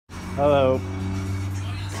Hello.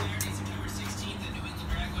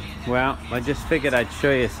 Well, I just figured I'd show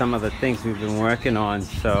you some of the things we've been working on.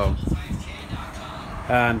 So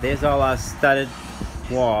there's all our studded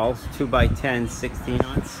walls, 2x10, 16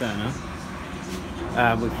 on center.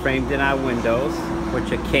 We framed in our windows,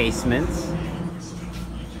 which are casements.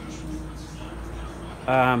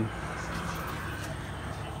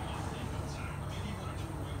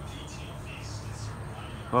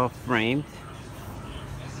 All framed.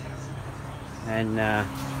 And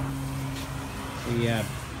we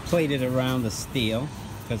plated around the steel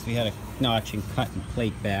because we had a notch and cut and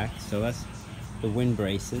plate back. So that's the wind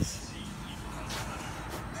braces.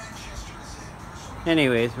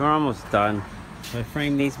 Anyways, we're almost done. I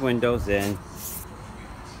framed these windows in.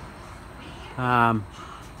 So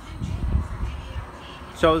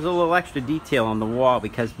there's a little extra detail on the wall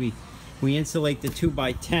because we insulate the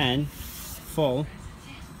 2x10 full,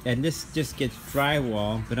 and this just gets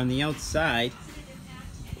drywall, but on the outside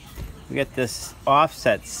we got this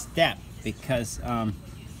offset step because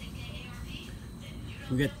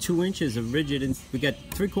we got 2 inches of rigid, and we got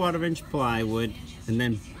 3/4 inch plywood, and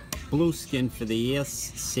then blue skin for the air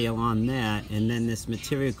seal on that, and then this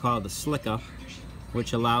material called the slicker,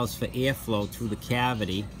 which allows for airflow through the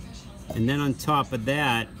cavity. And then on top of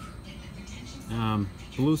that,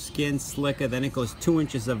 blue skin, slicker, then it goes 2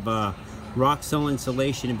 inches of Roxol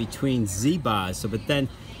insulation in between Z-bars. So, but then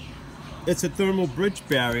it's a thermal bridge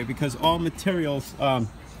barrier because all materials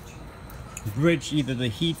bridge either the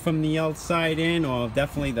heat from the outside in or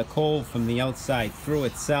definitely the cold from the outside through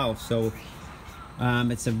itself. So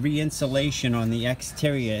it's a re-insulation on the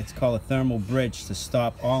exterior. It's called a thermal bridge to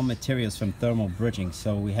stop all materials from thermal bridging.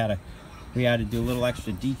 So we had to do a little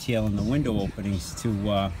extra detail in the window openings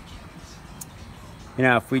to you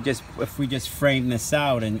know, if we just frame this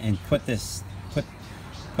out and put the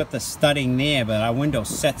studding there, but our window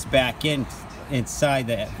sets back inside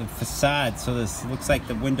the facade, so this looks like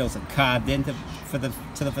the windows are carved into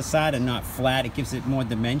to the facade and not flat. It gives it more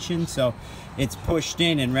dimension, so it's pushed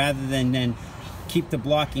in, and rather than then keep the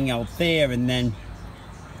blocking out there and then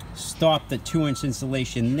stop the 2-inch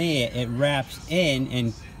insulation there, it wraps in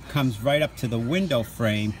and comes right up to the window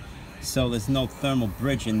frame. So there's no thermal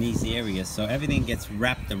bridge in these areas, so everything gets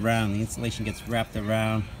wrapped around, the insulation gets wrapped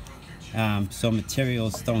around, so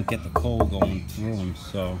materials don't get the cold going through them.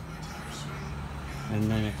 So, and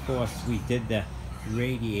then of course we did the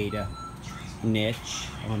radiator niche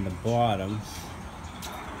on the bottom,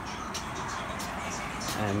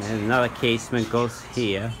 and then another casement goes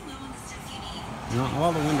here. Now,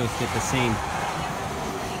 all the windows get the same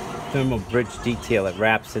thermal bridge detail. It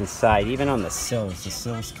wraps inside, even on the sills. The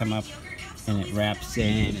sills come up and it wraps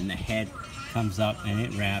in, and the head comes up and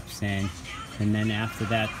it wraps in, and then after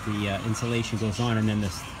that the insulation goes on, and then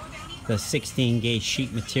the 16 gauge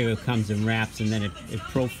sheet material comes and wraps, and then it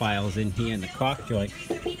profiles in here in the caulk joint.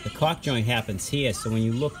 The caulk joint happens here, so when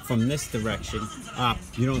you look from this direction up,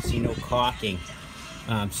 you don't see no caulking.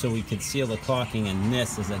 So we conceal the caulking, and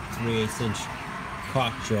this is a 3/8 inch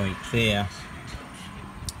caulk joint there.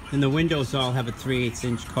 And the windows all have a 3/8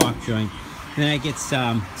 inch caulk joint. And then it gets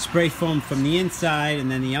spray foam from the inside,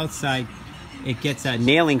 and then the outside it gets a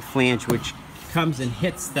nailing flange which comes and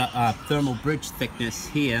hits the thermal bridge thickness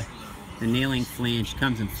here. The nailing flange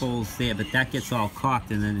comes and folds there, but that gets all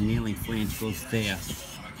caulked, and then the nailing flange goes there.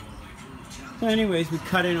 So anyways, we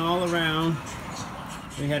cut in all around.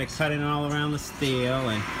 We had to cut in all around the steel,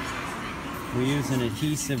 and we use an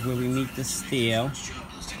adhesive where we meet the steel.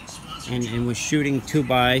 And we're shooting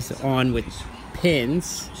 2x on with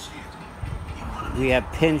pins. We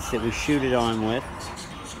have pins that we shoot it on with.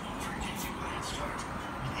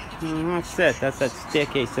 And that's it. That's that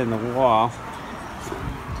staircase in the wall.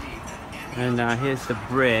 And here's the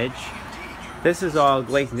bridge. This is all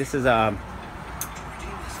glazing. This is 8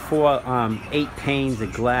 panes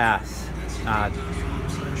of glass.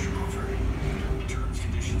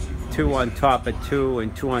 2 on top of 2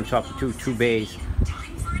 and 2 on top of 2, 2 bays.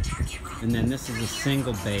 And then this is a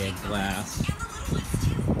single bay of glass.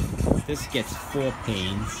 This gets 4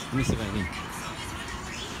 panes. Let me see if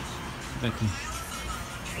I can.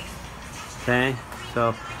 Okay,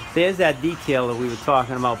 so there's that detail that we were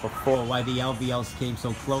talking about before, why the LVLs came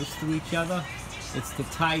so close to each other. It's to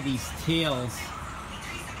tie these tails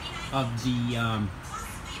of the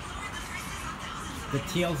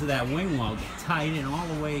tails of that wing wall, tied in all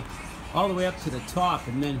the way up to the top,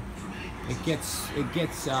 and then it gets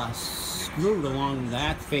screwed along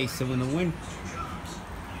that face. So when the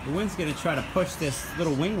wind's going to try to push this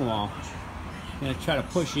little wing wall, going to try to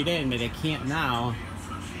push it in, but it can't now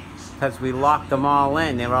because we locked them all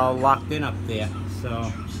in. They were all locked in up there.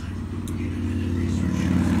 So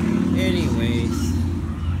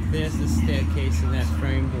there's the staircase in that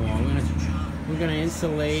frame wall. We're gonna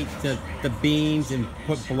insulate the beams and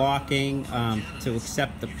put blocking to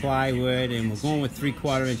accept the plywood, and we're going with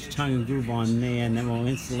 3/4 inch tongue and groove on there, and then we'll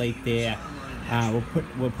insulate there.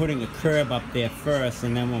 We're putting a curb up there first,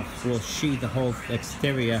 and then we'll sheathe the whole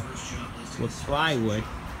exterior with plywood,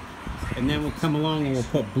 and then we'll come along and we'll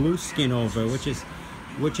put blue skin over, which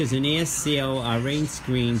is an air seal rain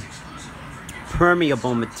screen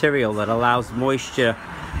permeable material that allows moisture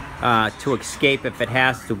to escape if it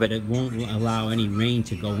has to, but it won't allow any rain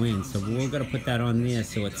to go in. So we're going to put that on there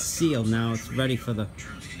so it's sealed. Now it's ready for the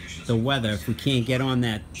weather. If we can't get on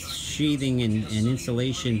that sheathing and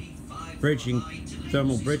insulation bridging,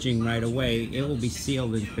 thermal bridging right away, it will be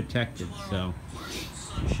sealed and protected. So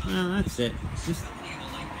well, that's it.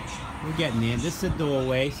 We're getting there. This is the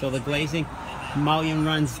doorway, so the glazing mullion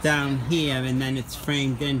runs down here, and then it's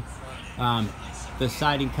framed in. The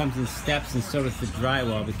siding comes in steps, and so does the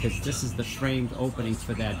drywall, because this is the framed opening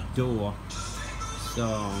for that door.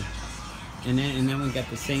 So, and then we got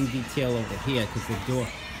the same detail over here, because the door,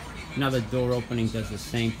 another door opening does the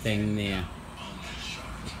same thing there.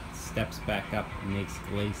 Steps back up and makes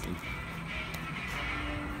glazing.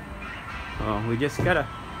 Oh, we just gotta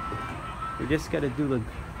do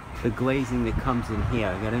the glazing that comes in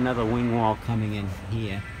here. We got another wing wall coming in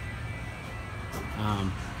here.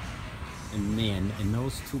 And man, and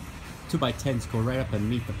those 2x10s go right up and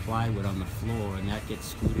meet the plywood on the floor, and that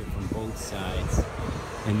gets screwed in from both sides.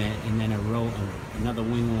 And then another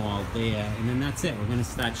wing wall there, and then that's it. We're gonna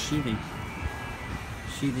start sheathing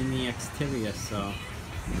the exterior. So,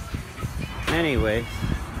 anyway,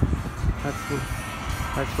 that's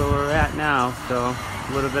where we're at now. So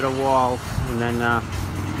a little bit of walls, and then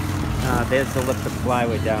there's the lift of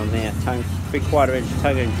plywood down there. 3/4 inch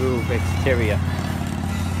tongue and groove exterior.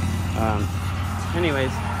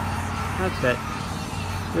 Anyways, that's it.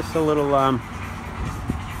 Just a little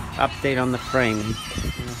update on the frame.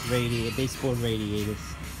 Baseboard radiators.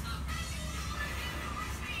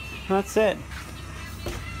 That's it.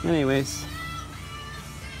 Anyways,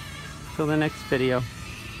 till the next video.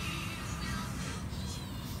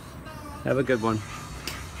 Have a good one.